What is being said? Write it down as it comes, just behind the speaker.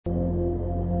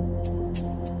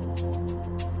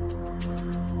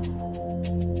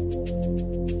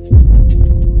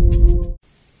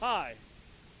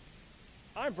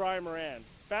Brian Moran,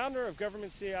 founder of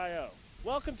Government CIO.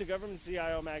 Welcome to Government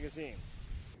CIO Magazine.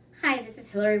 Hi, this is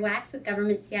Hillary Wax with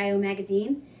Government CIO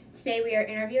Magazine. Today we are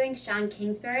interviewing Shawn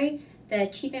Kingsberry, the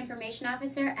Chief Information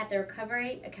Officer at the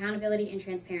Recovery, Accountability, and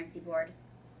Transparency Board.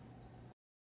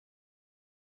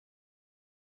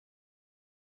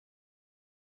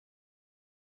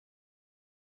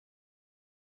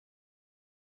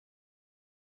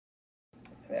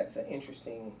 That's an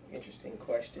interesting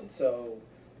question. So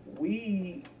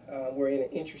we were in an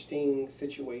interesting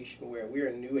situation where we're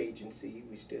a new agency.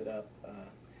 We stood up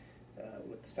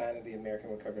with the sign of the American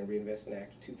Recovery and Reinvestment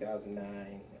Act of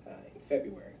 2009 in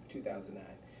February of 2009.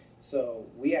 So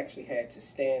we actually had to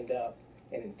stand up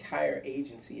an entire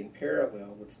agency in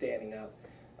parallel with standing up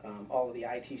all of the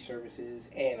IT services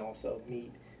and also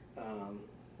meet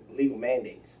legal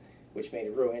mandates, which made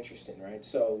it real interesting, right?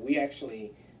 So we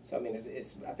actually, I mean,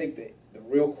 I think the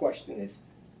real question is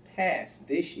past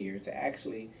this year to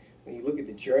actually, when you look at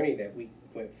the journey that we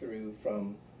went through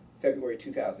from February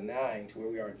 2009 to where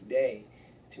we are today,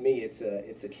 to me it's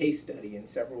a case study, and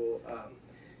several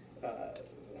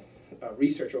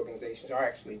research organizations are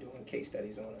actually doing case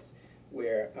studies on us,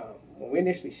 where when we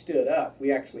initially stood up,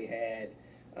 we actually had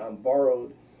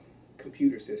borrowed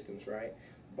computer systems, right?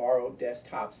 Borrowed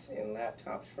desktops and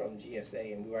laptops from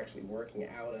GSA, and we were actually working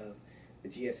out of the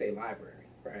GSA library,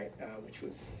 right? Which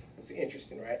was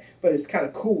interesting, right? But it's kind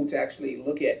of cool to actually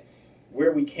look at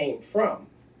where we came from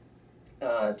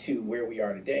to where we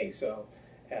are today. So,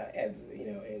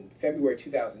 in February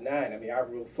 2009, I mean, our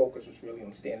real focus was really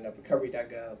on standing up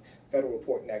Recovery.gov,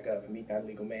 federalreporting.gov, and meeting our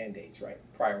legal mandates, right?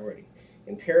 Priority.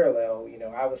 In parallel,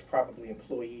 I was probably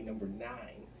employee number 9,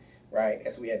 right?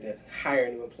 As we had to hire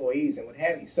new employees and what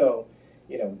have you. So,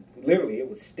 literally, it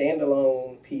was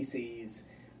standalone PCs.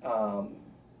 And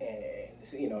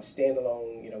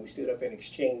standalone, we stood up an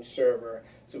Exchange server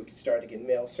so we could start to get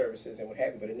mail services and what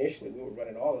have you. But initially, we were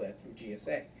running all of that through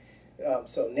GSA.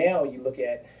 So now you look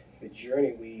at the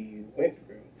journey we went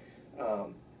through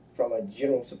from a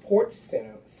general support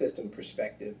center system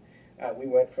perspective. We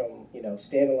went from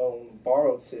standalone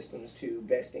borrowed systems to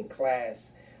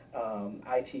best-in-class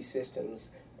IT systems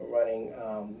running.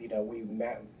 We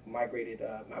migrated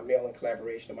our mail and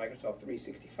collaboration to Microsoft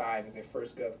 365 as their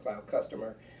first GovCloud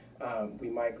customer. We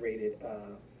migrated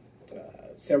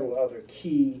several other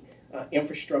key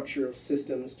infrastructure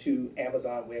systems to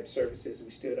Amazon Web Services. We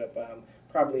stood up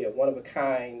probably a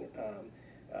one-of-a-kind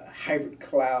hybrid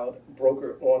cloud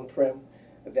broker on-prem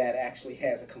that actually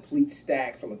has a complete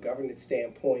stack from a governance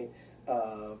standpoint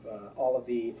of all of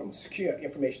from secure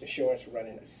information assurance,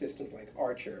 running systems like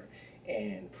Archer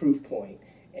and Proofpoint,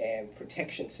 and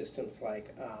protection systems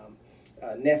like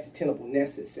Tenable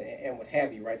Nessus and what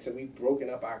have you, right? So we've broken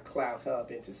up our cloud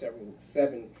hub into 7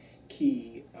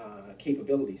 key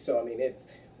capabilities. So I mean,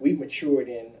 we've matured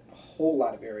in a whole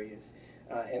lot of areas,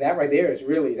 and that right there is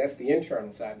really, that's the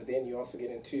internal side. But then you also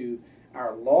get into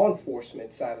our law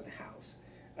enforcement side of the house,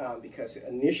 because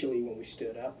initially when we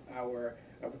stood up, our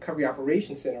Recovery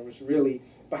Operations Center was really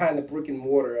behind the brick and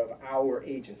mortar of our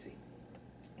agency.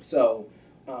 So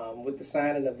with the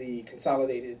signing of the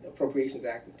Consolidated Appropriations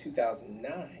Act of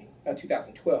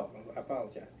 2012, I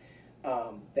apologize,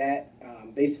 that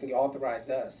basically authorized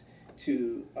us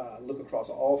to look across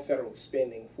all federal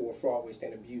spending for fraud, waste,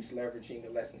 and abuse, leveraging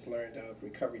the lessons learned of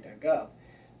Recovery.gov.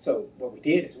 So what we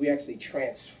did is we actually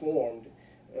transformed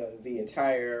the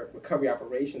entire Recovery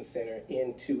Operations Center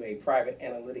into a private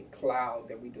analytic cloud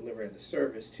that we deliver as a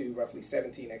service to roughly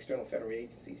 17 external federal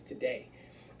agencies today,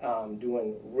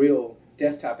 doing real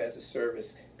desktop as a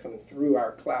service coming through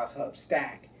our Cloud Hub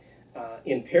stack.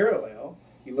 In parallel,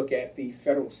 you look at the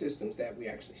federal systems that we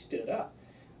actually stood up,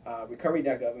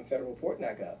 Recovery.gov and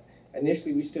federalreporting.gov.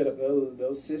 Initially, we stood up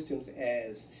those systems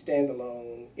as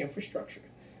standalone infrastructure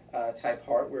type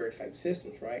hardware type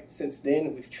systems, right? Since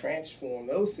then, we've transformed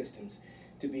those systems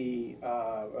to be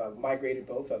migrated,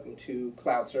 both of them, to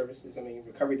cloud services. I mean,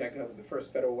 Recovery.gov is the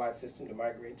first federal-wide system to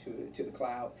migrate to the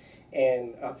cloud,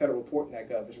 and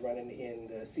federalreporting.gov is running in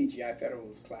the CGI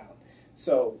Federal's cloud.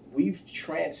 So we've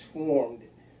transformed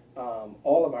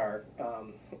all of our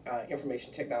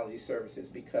information technology services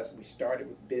because we started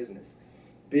with business.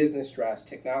 Business drives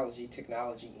technology.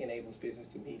 Technology enables business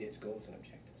to meet its goals and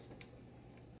objectives.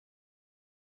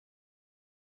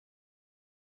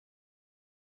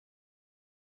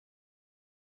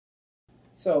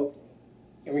 So,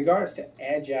 in regards to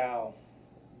agile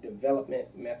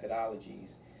development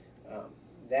methodologies,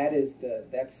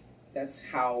 that's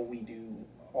how we do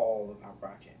all of our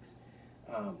projects.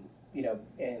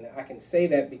 And I can say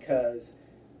that because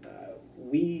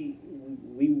we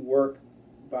work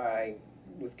by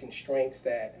with constraints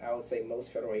that I would say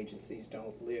most federal agencies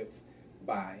don't live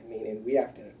by, meaning we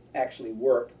have to actually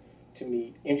work to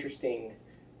meet interesting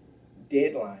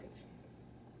deadlines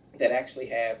that actually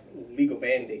have legal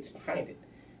mandates behind it,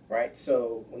 right?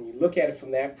 So when you look at it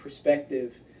from that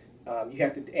perspective, you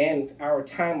have to, and our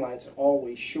timelines are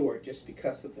always short just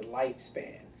because of the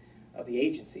lifespan of the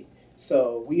agency.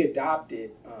 So we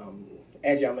adopted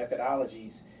agile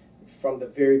methodologies from the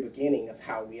very beginning of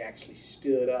how we actually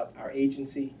stood up our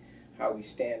agency, how we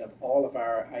stand up all of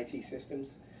our IT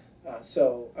systems.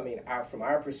 From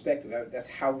our perspective, that's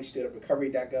how we stood up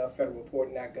Recovery.gov,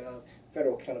 federalreporting.gov,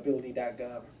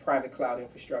 federalaccountability.gov, private cloud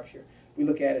infrastructure. We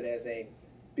look at it as a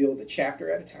build a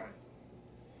chapter at a time,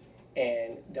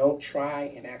 and don't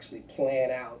try and actually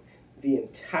plan out the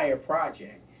entire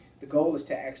project. The goal is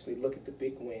to actually look at the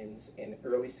big wins and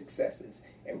early successes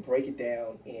and break it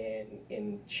down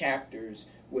in chapters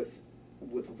with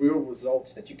real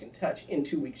results that you can touch in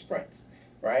 2-week sprints,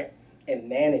 right? And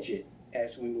manage it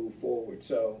as we move forward.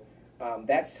 So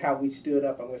that's how we stood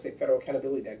up. I'm going to say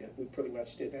federalaccountability.gov. We pretty much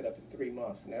stood that up in 3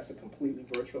 months, and that's a completely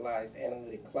virtualized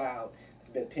analytic cloud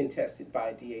that's been pen tested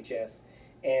by DHS,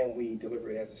 and we deliver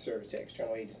it as a service to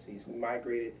external agencies. We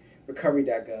migrated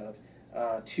Recovery.gov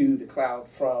to the cloud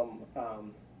from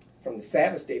the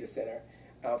Savvis data center,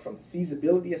 from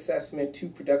feasibility assessment to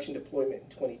production deployment in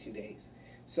 22 days.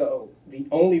 So the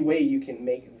only way you can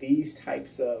make these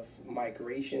types of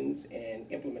migrations and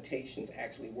implementations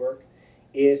actually work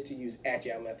is to use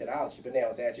agile methodology. But now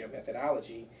is agile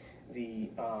methodology the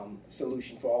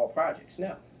solution for all projects?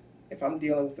 No. If I'm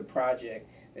dealing with a project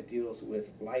that deals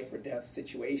with life or death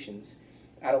situations,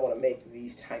 I don't want to make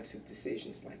these types of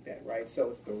decisions like that, right? So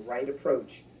it's the right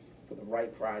approach for the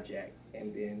right project,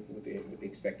 and then with the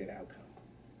expected outcome.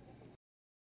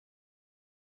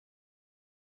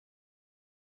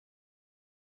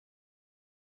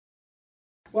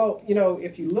 Well,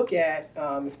 if you look at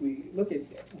if we look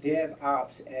at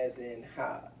DevOps as in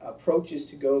how approaches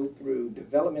to go through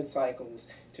development cycles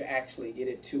to actually get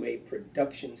it to a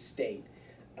production state,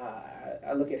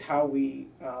 I look at how we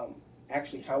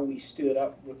stood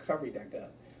up Recovery.gov.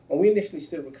 When we initially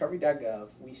stood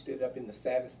Recovery.gov, we stood up in the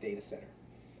Savvis data center,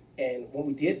 and when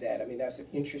we did that, that's an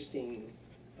interesting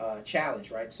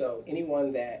challenge, right? So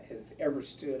anyone that has ever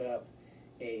stood up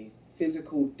a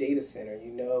physical data center,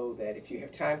 you know that if you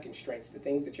have time constraints, the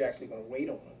things that you're actually going to wait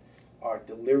on are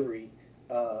delivery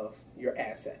of your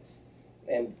assets.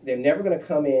 And they're never going to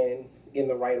come in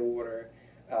the right order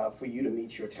for you to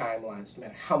meet your timelines, no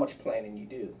matter how much planning you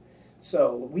do.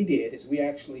 So what we did is we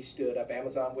actually stood up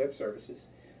Amazon Web Services,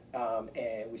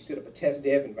 and we stood up a test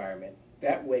dev environment.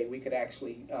 That way we could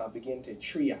actually begin to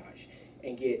triage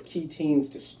and get key teams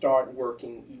to start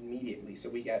working immediately. So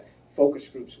we got focus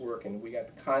groups working, we got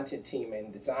the content team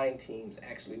and design teams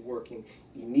actually working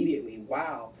immediately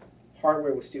while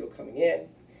hardware was still coming in,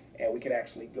 and we could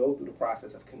actually go through the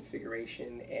process of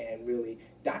configuration and really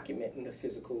documenting the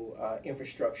physical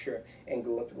infrastructure and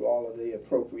going through all of the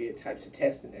appropriate types of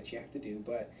testing that you have to do.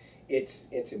 But it's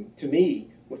to me,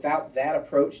 without that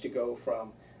approach to go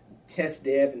from test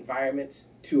dev environments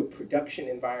to a production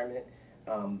environment,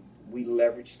 we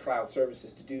leveraged cloud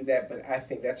services to do that, but I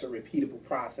think that's a repeatable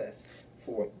process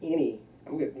for any,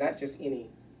 not just any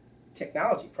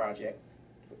technology project,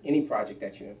 for any project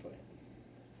that you implement.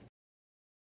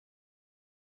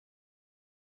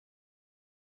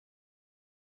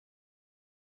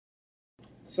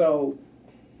 So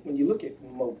when you look at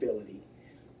mobility,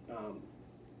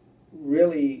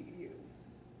 really,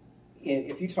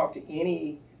 if you talk to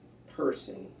any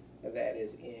person that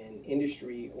is in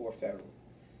industry or federal,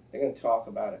 they're going to talk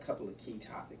about a couple of key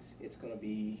topics. It's going to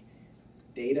be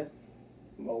data,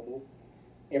 mobile,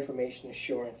 information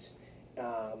assurance,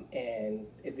 and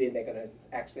then they're going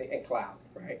to and cloud,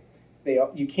 right?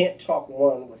 You can't talk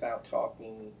one without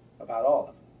talking about all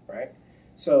of them, right?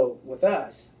 So with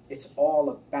us, it's all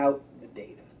about the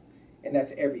data, and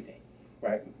that's everything,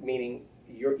 right? Meaning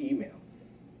your email.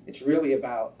 It's really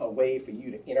about a way for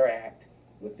you to interact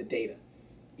with the data.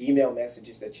 Email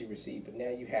messages that you receive, but now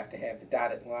you have to have the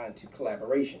dotted line to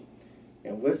collaboration.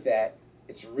 And with that,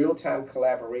 it's real-time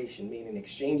collaboration, meaning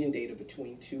exchanging data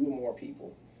between 2 or more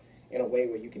people in a way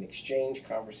where you can exchange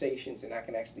conversations, and I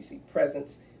can actually see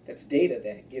presence. That's data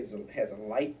that has a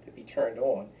light to be turned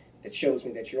on that shows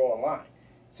me that you're online.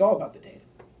 It's all about the data,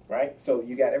 right? So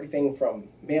you got everything from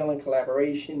mail-in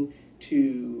collaboration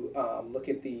to look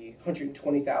at the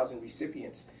 120,000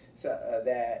 recipients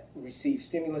that receive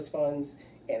stimulus funds,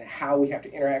 and how we have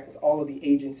to interact with all of the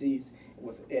agencies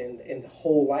in the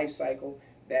whole life cycle.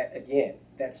 That, again,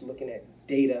 that's looking at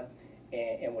data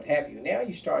and what have you. Now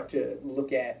you start to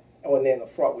look at Oh, and then a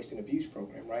fraud, waste, and abuse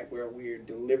program, right, where we're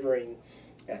delivering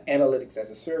analytics as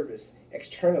a service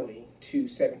externally to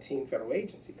 17 federal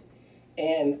agencies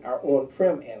and our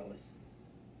on-prem analysts.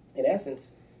 In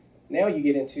essence, now you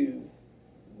get into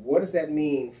what does that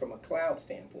mean from a cloud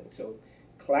standpoint? So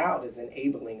cloud is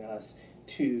enabling us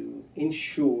to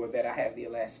ensure that I have the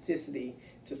elasticity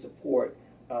to support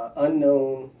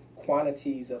unknown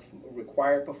quantities of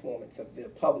required performance of the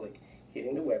public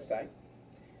hitting the website.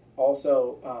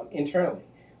 Also internally,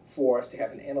 for us to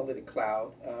have an analytic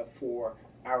cloud for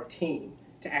our team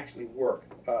to actually work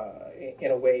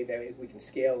in a way that we can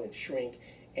scale and shrink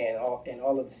and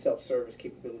all of the self-service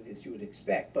capabilities you would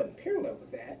expect. But in parallel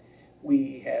with that,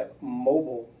 we have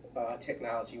mobile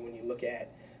technology. When you look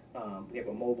at, we have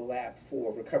a mobile app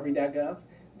for Recovery.gov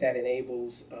that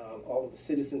enables all of the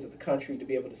citizens of the country to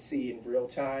be able to see in real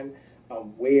time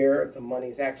where the money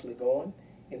is actually going.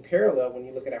 In parallel, when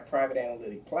you look at our private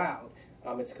analytic cloud,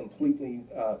 it's completely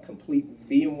complete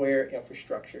VMware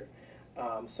infrastructure.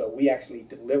 So we actually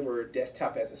deliver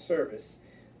desktop as a service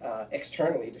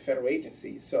externally to federal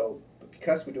agencies. So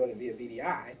because we're doing it via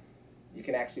VDI, you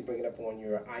can actually bring it up on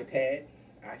your iPad,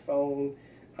 iPhone,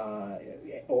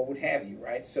 or what have you,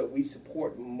 right? So we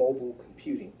support mobile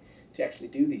computing to actually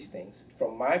do these things.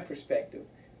 From my perspective,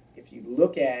 if you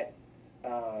look at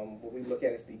what we look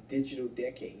at as the digital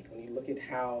decade, when you look at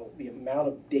how the amount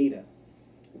of data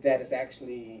that is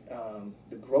actually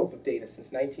the growth of data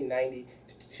since 1990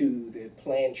 to the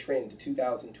planned trend to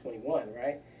 2021,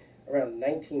 right? Around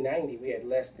 1990, we had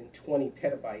less than 20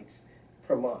 petabytes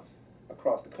per month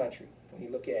across the country. When you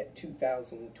look at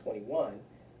 2021,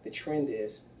 the trend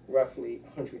is roughly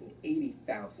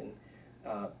 180,000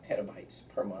 petabytes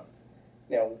per month.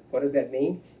 Now, what does that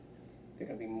mean? There are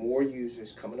going to be more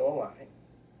users coming online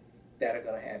that are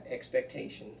going to have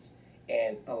expectations,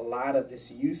 and a lot of this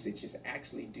usage is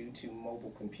actually due to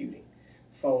mobile computing,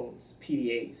 phones,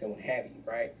 PDAs, and what have you,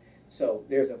 right? So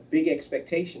there's a big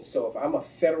expectation. So if I'm a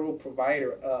federal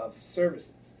provider of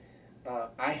services,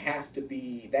 I have to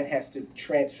be, that has to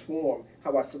transform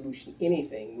how I solution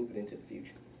anything moving into the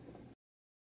future.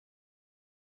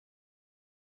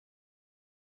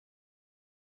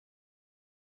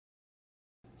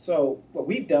 So what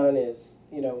we've done is,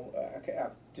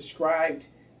 I've described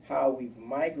how we've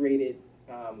migrated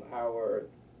our,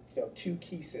 two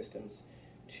key systems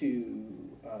to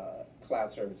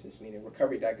cloud services, meaning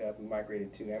Recovery.gov, we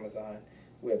migrated to Amazon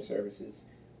Web Services.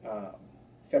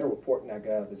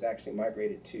 Federalreport.gov is actually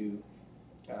migrated to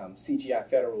CGI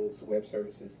Federal's web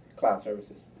services, cloud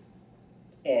services.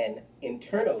 And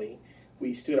internally,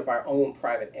 we stood up our own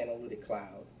private analytic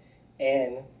cloud,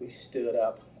 and we stood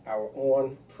up our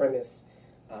on-premise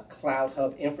cloud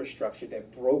hub infrastructure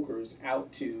that brokers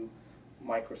out to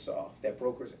Microsoft, that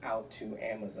brokers out to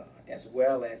Amazon, as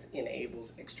well as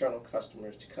enables external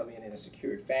customers to come in a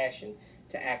secured fashion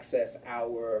to access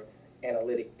our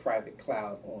analytic private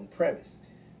cloud on-premise.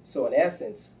 So in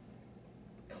essence,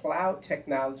 cloud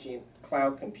technology and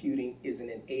cloud computing is an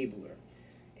enabler.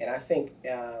 And I think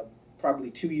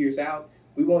probably 2 years out,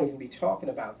 we won't even be talking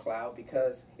about cloud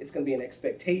because it's going to be an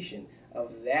expectation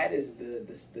of that is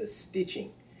the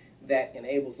stitching that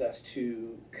enables us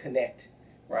to connect,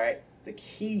 right? The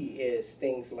key is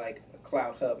things like a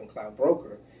cloud hub and cloud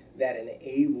broker that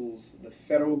enables the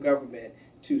federal government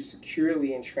to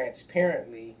securely and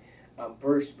transparently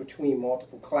burst between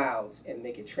multiple clouds and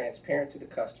make it transparent to the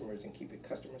customers and keep it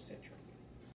customer-centric.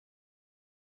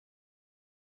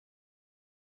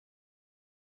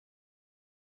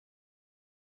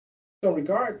 So in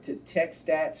regard to tech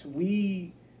stats,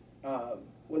 we,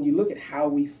 when you look at how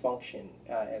we function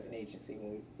as an agency,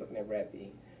 when we're looking at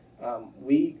RADB,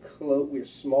 we're a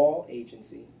small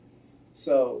agency.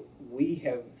 So we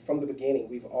have, from the beginning,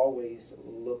 we've always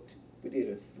looked, we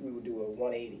would do a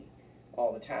 180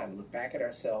 all the time, look back at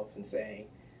ourselves and say,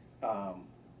 how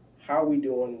are we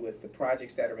doing with the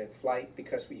projects that are in flight,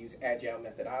 because we use agile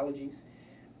methodologies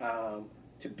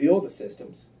to build the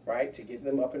systems, right, to get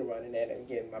them up and running. And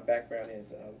again, my background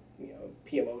is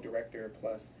PMO director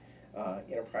plus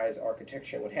enterprise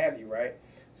architecture and what have you, right?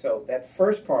 So that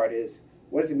first part is,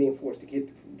 what does it mean for us to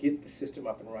get the system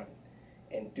up and running,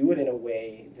 and do it in a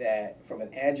way that, from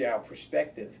an agile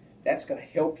perspective, that's going to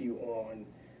help you on.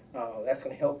 That's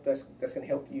going to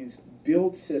help you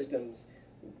build systems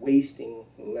wasting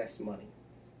less money,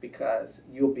 because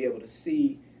you'll be able to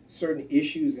see certain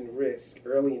issues and risks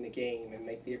early in the game and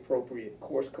make the appropriate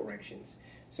course corrections.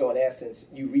 So in essence,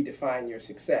 you redefine your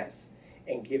success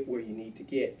and get where you need to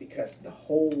get, because the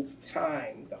whole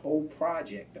time, the whole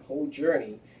project, the whole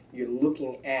journey, you're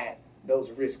looking at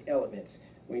those risk elements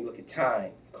when you look at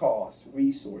time, cost,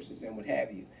 resources, and what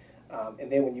have you.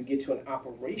 And then when you get to an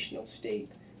operational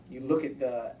state, you look at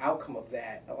the outcome of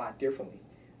that a lot differently,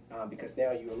 because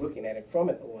now you're looking at it from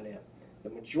an O&M. The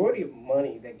majority of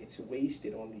money that gets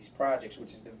wasted on these projects,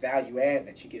 which is the value add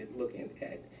that you get looking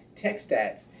at tech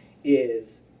stats,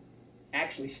 is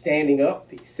actually standing up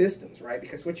these systems, right?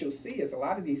 Because what you'll see is a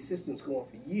lot of these systems go on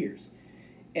for years,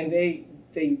 and they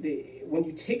when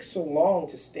you take so long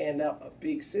to stand up a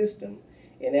big system,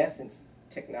 in essence,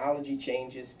 technology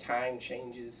changes, time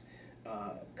changes,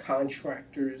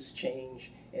 contractors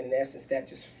change, and in essence, that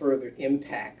just further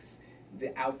impacts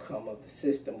the outcome of the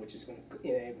system, which is going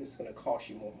to cost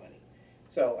you more money.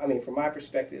 So, I mean, from my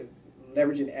perspective,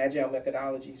 leveraging agile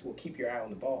methodologies will keep your eye on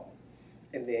the ball,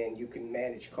 and then you can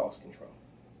manage cost control.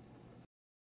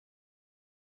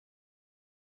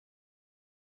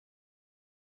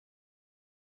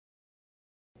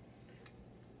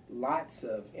 Lots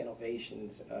of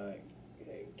innovations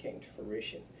came to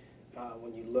fruition.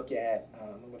 When you look at,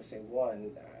 I'm going to say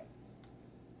one,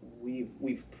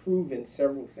 we've proven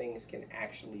several things can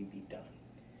actually be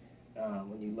done.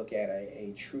 When you look at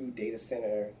a true data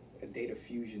center, a data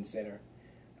fusion center,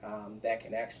 that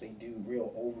can actually do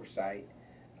real oversight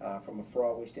from a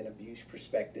fraud, waste, and abuse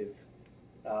perspective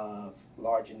of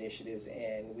large initiatives,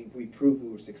 and we proved we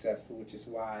were successful, which is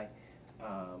why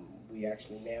we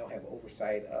actually now have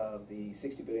oversight of the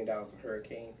 $60 billion of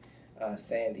Hurricane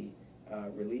Sandy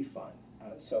relief fund.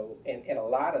 And a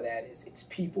lot of that is it's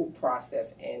people,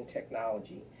 process, and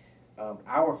technology.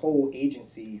 Our whole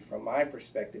agency, from my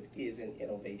perspective, is an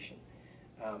innovation.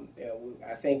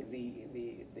 I think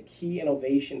the key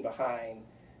innovation behind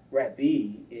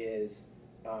RATB is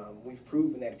we've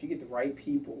proven that if you get the right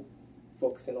people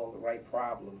focusing on the right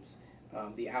problems,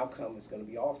 the outcome is going to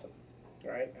be awesome.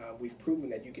 Right? We've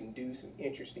proven that you can do some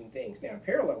interesting things. Now, in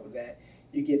parallel with that,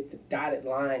 you get the dotted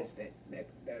lines that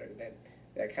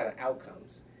are kind of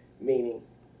outcomes, meaning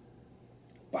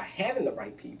by having the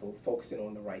right people focusing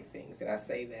on the right things, and I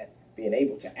say that being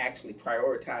able to actually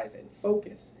prioritize and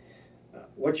focus,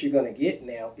 what you're going to get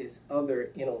now is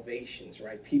other innovations,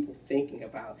 right? People thinking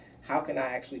about how can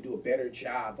I actually do a better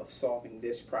job of solving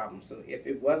this problem. So if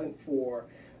it wasn't for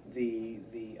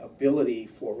the ability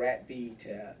for RATB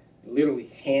to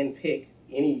literally handpick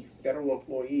any federal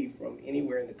employee from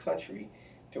anywhere in the country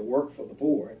to work for the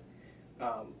board,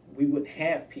 we would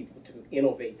have people to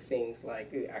innovate things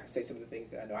like, I can say some of the things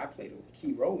that I know I played a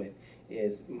key role in,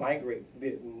 is migrating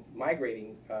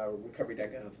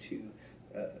Recovery.gov to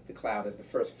the cloud as the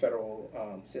first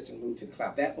federal system moved to the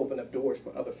cloud. That opened up doors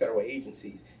for other federal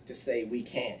agencies to say we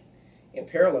can. In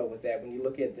parallel with that, when you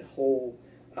look at the whole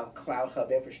Cloud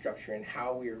Hub infrastructure and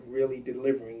how we're really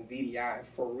delivering VDI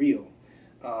for real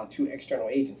to external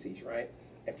agencies, right?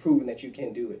 And proving that you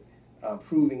can do it.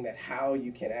 Proving that how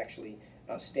you can actually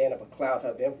stand up a Cloud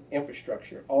Hub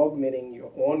infrastructure, augmenting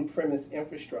your on-premise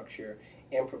infrastructure,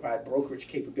 and provide brokerage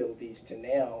capabilities to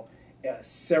now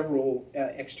several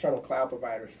external cloud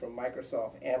providers from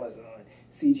Microsoft, Amazon,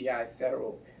 CGI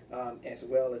Federal, as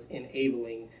well as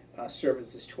enabling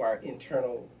services to our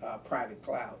internal private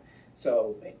cloud.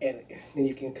 So, and then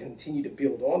you can continue to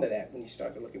build onto that when you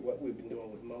start to look at what we've been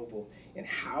doing with mobile and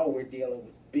how we're dealing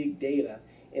with big data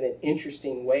in an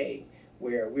interesting way,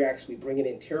 where we're actually bringing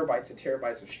in terabytes and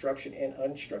terabytes of structured and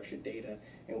unstructured data,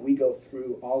 and we go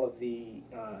through all of the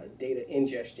data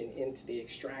ingestion into the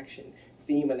extraction,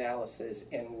 theme analysis,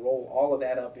 and roll all of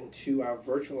that up into our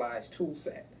virtualized tool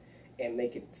set and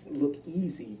make it look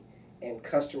easy and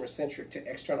customer-centric to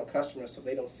external customers so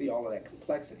they don't see all of that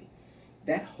complexity.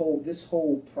 This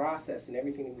whole process and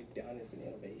everything that we've done is an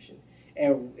innovation.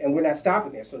 And we're not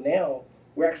stopping there. So now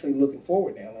we're actually looking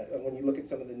forward now. When you look at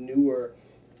some of the newer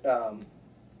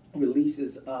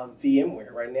releases of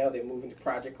VMware, right now they're moving to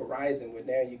Project Horizon, where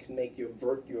now you can make your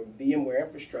VMware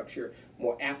infrastructure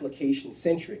more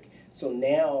application-centric. So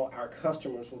now our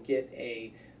customers will get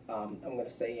I'm going to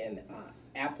say an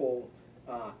Apple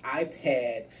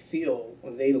iPad feel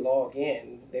when they log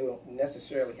in. They won't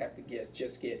necessarily have to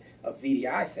just get a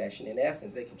VDI session. In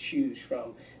essence, they can choose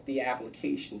from the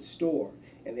application store,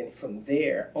 and then from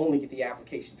there only get the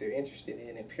applications they're interested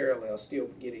in parallel, still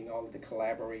getting all of the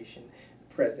collaboration,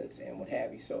 presence, and what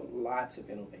have you. So lots of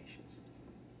innovations.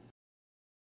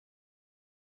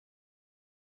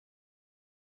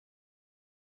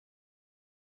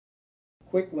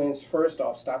 Quick wins. First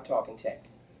off, stop talking tech.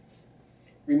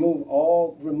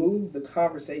 Remove the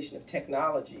conversation of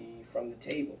technology from the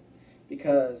table,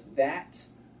 because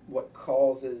that's what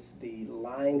causes the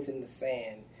lines in the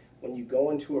sand when you go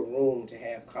into a room to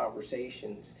have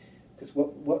conversations. Because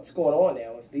what's going on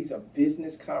now is these are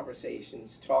business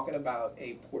conversations talking about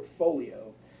a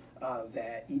portfolio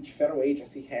that each federal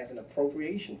agency has an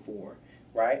appropriation for,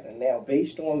 right? And now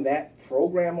based on that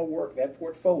program of work, that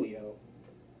portfolio,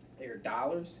 there are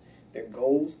dollars, their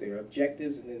goals, their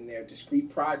objectives, and then their discrete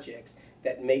projects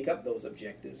that make up those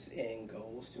objectives and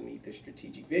goals to meet their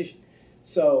strategic vision.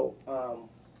 So,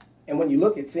 and when you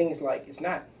look at things like, it's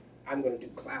not, I'm going to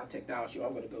do cloud technology or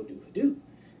I'm going to go do Hadoop.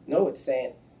 No, it's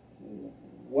saying,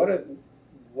 what are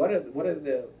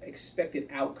the expected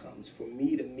outcomes for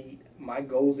me to meet my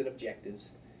goals and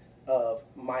objectives of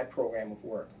my program of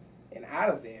work? And out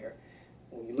of there,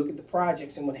 when you look at the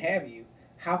projects and what have you,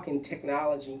 how can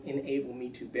technology enable me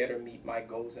to better meet my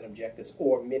goals and objectives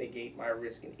or mitigate my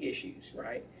risk and issues,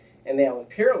 right? And now in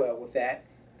parallel with that,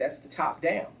 that's the top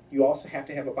down. You also have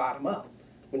to have a bottom up.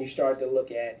 When you start to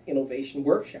look at innovation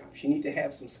workshops, you need to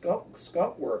have some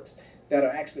skunk works that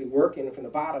are actually working from the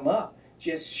bottom up,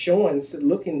 just showing,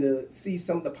 looking to see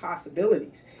some of the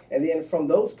possibilities. And then from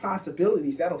those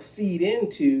possibilities, that'll feed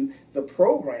into the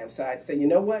program side, say, you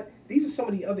know what, these are some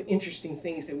of the other interesting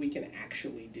things that we can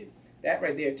actually do. That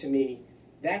right there, to me,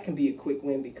 that can be a quick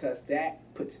win because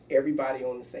that puts everybody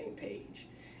on the same page.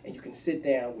 And you can sit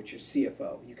down with your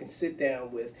CFO. You can sit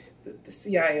down with the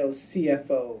CIO,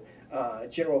 CFO,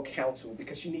 general counsel,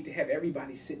 because you need to have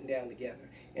everybody sitting down together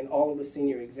and all of the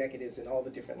senior executives in all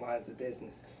the different lines of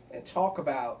business and talk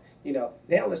about, you know,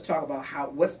 now let's talk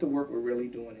about what's the work we're really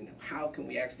doing and how can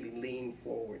we actually lean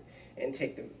forward and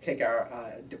take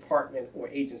our department or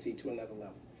agency to another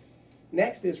level.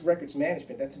 Next is records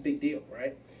management. That's a big deal,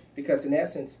 right? Because in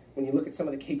essence, when you look at some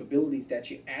of the capabilities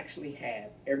that you actually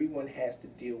have, everyone has to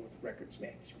deal with records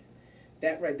management.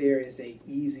 That right there is an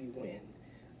easy win.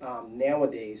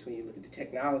 Nowadays, when you look at the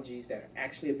technologies that are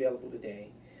actually available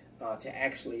today, to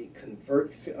actually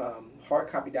convert hard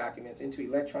copy documents into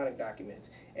electronic documents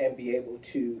and be able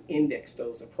to index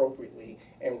those appropriately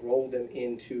and roll them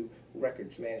into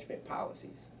records management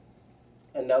policies.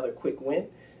 Another quick win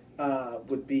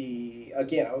would be,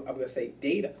 again, I'm going to say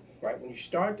data, right? When you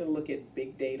start to look at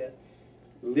big data,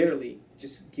 literally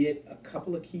just get a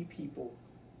couple of key people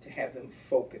to have them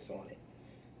focus on it.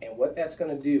 And what that's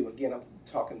going to do, again, I'm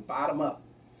talking bottom up,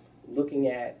 looking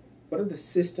at what are the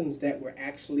systems that we're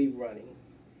actually running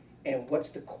and what's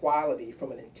the quality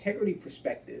from an integrity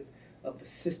perspective of the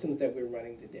systems that we're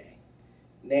running today.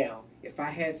 Now, if I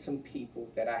had some people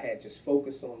that I had just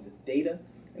focused on the data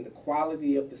and the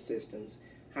quality of the systems,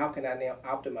 how can I now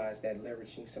optimize that,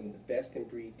 leveraging some of the best in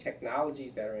breed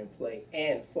technologies that are in play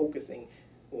and focusing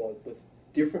on with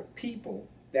different people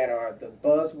that are, the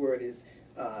buzzword is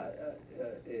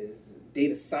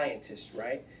data scientists,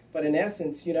 right? But in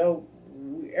essence, you know,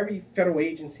 every federal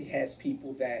agency has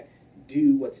people that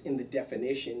do what's in the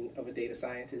definition of a data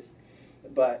scientist,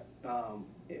 but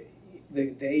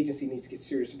the agency needs to get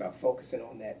serious about focusing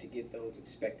on that to get those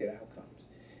expected outcomes.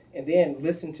 And then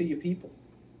listen to your people,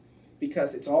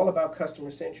 because it's all about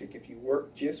customer-centric. If you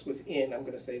work just within, I'm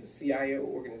going to say, the CIO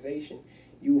organization,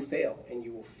 you will fail, and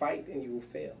you will fight, and you will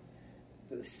fail.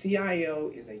 The CIO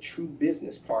is a true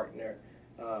business partner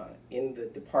in the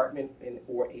department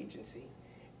or agency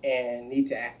and need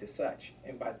to act as such.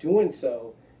 And by doing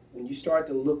so, when you start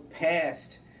to look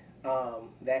past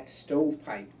that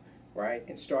stovepipe, right,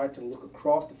 and start to look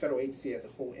across the federal agency as a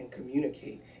whole and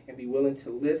communicate and be willing to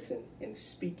listen and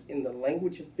speak in the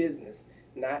language of business,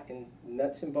 not in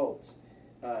nuts and bolts,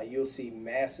 you'll see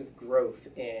massive growth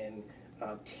in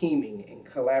teaming and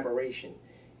collaboration.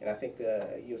 And I think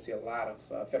you'll see a lot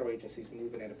of federal agencies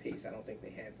moving at a pace I don't think they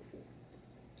had before.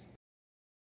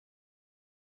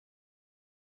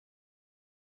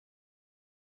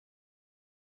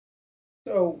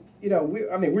 So, you know,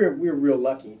 we're real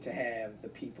lucky to have the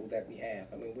people that we have.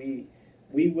 I mean,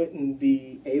 we wouldn't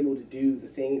be able to do the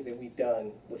things that we've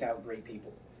done without great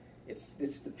people. It's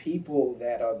the people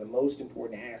that are the most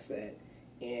important asset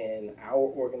in our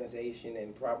organization,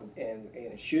 and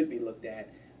it should be looked at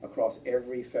across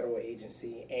every federal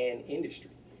agency and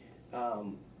industry,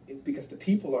 because the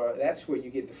people that's where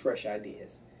you get the fresh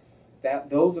ideas.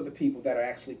 Those are the people that are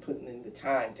actually putting in the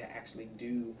time to actually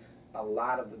do a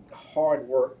lot of the hard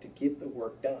work to get the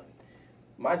work done.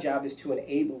 My job is to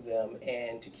enable them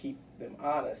and to keep them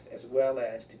honest, as well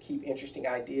as to keep interesting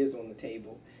ideas on the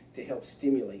table to help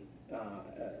stimulate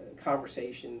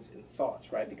conversations and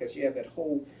thoughts, right? Because you have that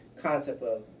whole concept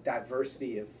of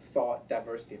diversity of thought,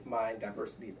 diversity of mind,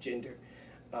 diversity of gender.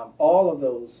 All of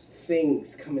those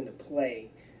things come into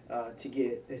play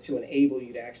to enable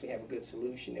you to actually have a good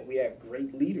solution. And we have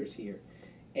great leaders here,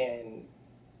 and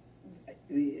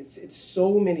it's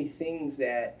so many things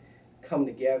that come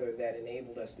together that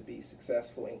enabled us to be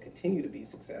successful and continue to be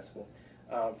successful,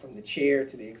 from the chair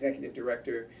to the executive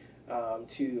director,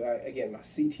 again, my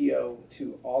CTO,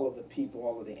 to all of the people,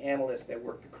 all of the analysts that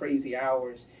work the crazy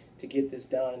hours to get this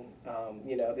done.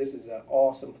 This is an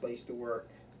awesome place to work.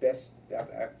 I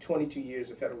have 22 years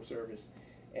of federal service,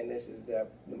 and this is the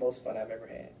most fun I've ever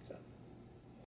had. So.